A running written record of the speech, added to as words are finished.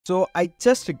So I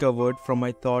just recovered from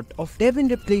my thought of Devin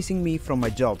replacing me from my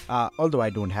job, although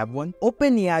I don't have one.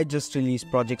 OpenAI just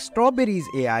released Project Strawberry's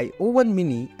AI O1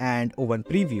 Mini and O1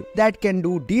 Preview that can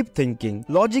do deep thinking,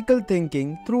 logical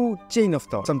thinking through chain of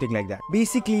thought, something like that.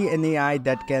 Basically an AI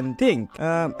that can think.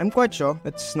 I'm quite sure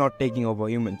it's not taking over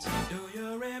humans.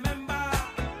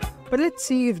 But let's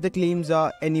see if the claims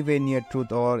are anywhere near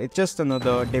truth or it's just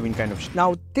another Devin kind of shit.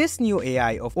 Now, this new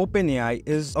AI of OpenAI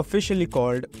is officially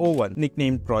called O1,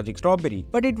 nicknamed Project Strawberry.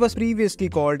 But it was previously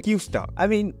called Q-Star. I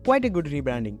mean, quite a good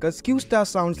rebranding, because Q-Star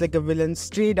sounds like a villain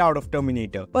straight out of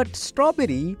Terminator. But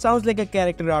Strawberry sounds like a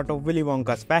character out of Willy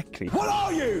Wonka's factory. What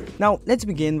are you? Now, let's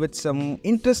begin with some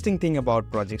interesting thing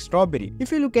about Project Strawberry.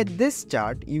 If you look at this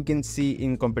chart, you can see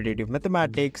in competitive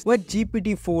mathematics where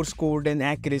GPT-4 scored an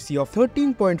accuracy of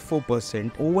 13.4%.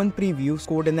 O1 Preview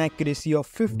scored an accuracy of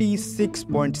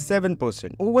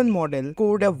 56.7%. O1 model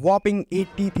scored a whopping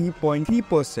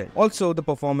 83.3%. Also, the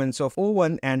performance of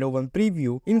O1 and O1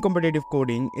 Preview in competitive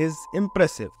coding is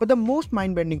impressive. But the most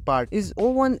mind-bending part is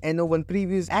O1 and O1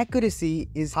 Preview's accuracy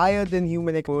is higher than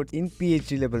human experts in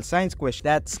PhD level science questions.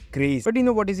 That's crazy. But you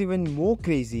know what is even more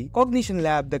crazy? Cognition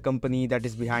Lab, the company that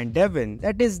is behind Devin,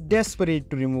 that is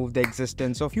desperate to remove the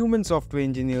existence of human software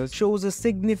engineers, shows a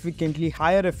significantly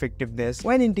higher effectiveness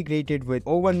when integrated with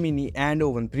O1 Mini and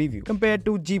O1 Preview compared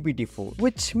to GPT-4,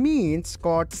 which means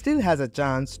Scott still has a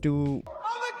chance to...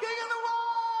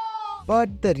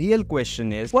 But the real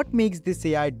question is, what makes this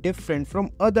AI different from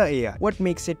other AI? What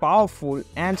makes it powerful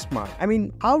and smart? I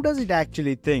mean, how does it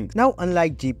actually think? Now,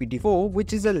 unlike GPT-4,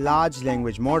 which is a large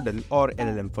language model, or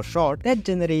LLM for short, that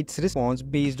generates response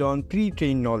based on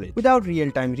pre-trained knowledge without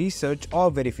real-time research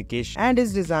or verification, and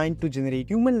is designed to generate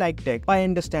human-like text by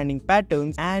understanding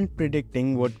patterns and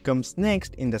predicting what comes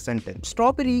next in the sentence.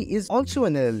 Strawberry is also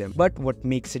an LLM, but what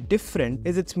makes it different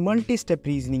is its multi-step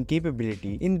reasoning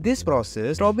capability. In this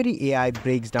process, Strawberry AI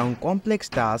breaks down complex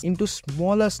tasks into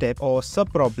smaller steps or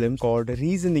sub-problems called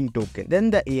reasoning token. Then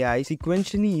the AI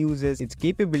sequentially uses its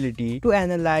capability to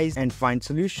analyze and find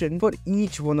solution for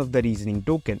each one of the reasoning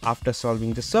tokens. After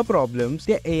solving the sub-problems,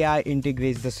 the AI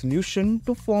integrates the solution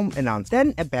to form an answer.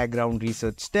 Then a background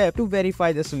research step to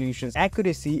verify the solution's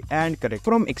accuracy and correct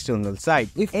from external side.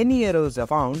 If any errors are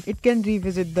found, it can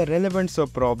revisit the relevant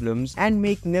sub-problems and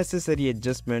make necessary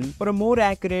adjustment for a more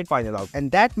accurate final outcome.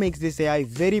 And that makes this AI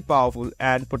very powerful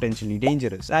and potentially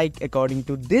dangerous. Like, according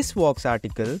to this Vox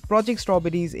article, Project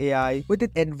Strawberry's AI with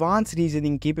its advanced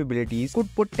reasoning capabilities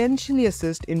could potentially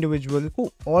assist individuals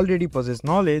who already possess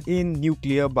knowledge in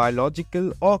nuclear,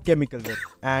 biological or chemical risk.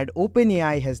 And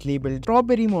OpenAI has labeled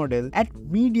Strawberry model at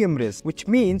medium risk, which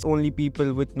means only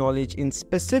people with knowledge in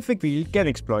specific field can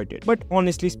exploit it. But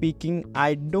honestly speaking,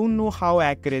 I don't know how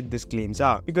accurate these claims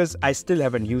are because I still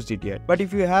haven't used it yet. But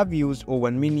if you have used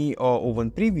O1 Mini or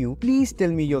O1 Preview, please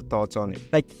tell me your thoughts on it.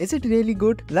 Like, is it really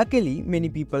good? Luckily, many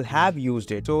people have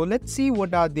used it. So let's see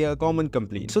what are their common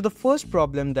complaints. So the first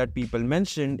problem that people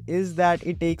mentioned is that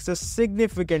it takes a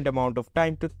significant amount of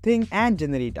time to think and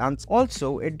generate answers.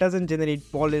 Also, it doesn't generate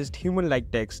polished human-like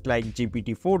text like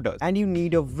GPT-4 does. And you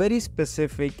need a very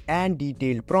specific and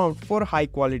detailed prompt for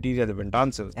high-quality relevant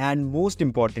answers. And most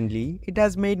importantly, it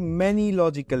has made many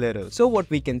logical errors. So what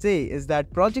we can say is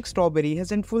that Project Strawberry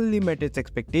hasn't fully met its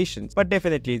expectations, but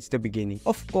definitely it's the beginning.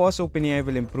 Of course, OpenAI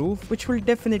will improve, which will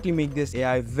definitely make this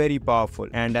AI very powerful.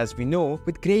 And as we know,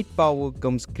 with great power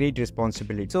comes great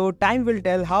responsibility. So time will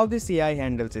tell how this AI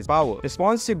handles its power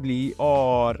responsibly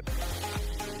or...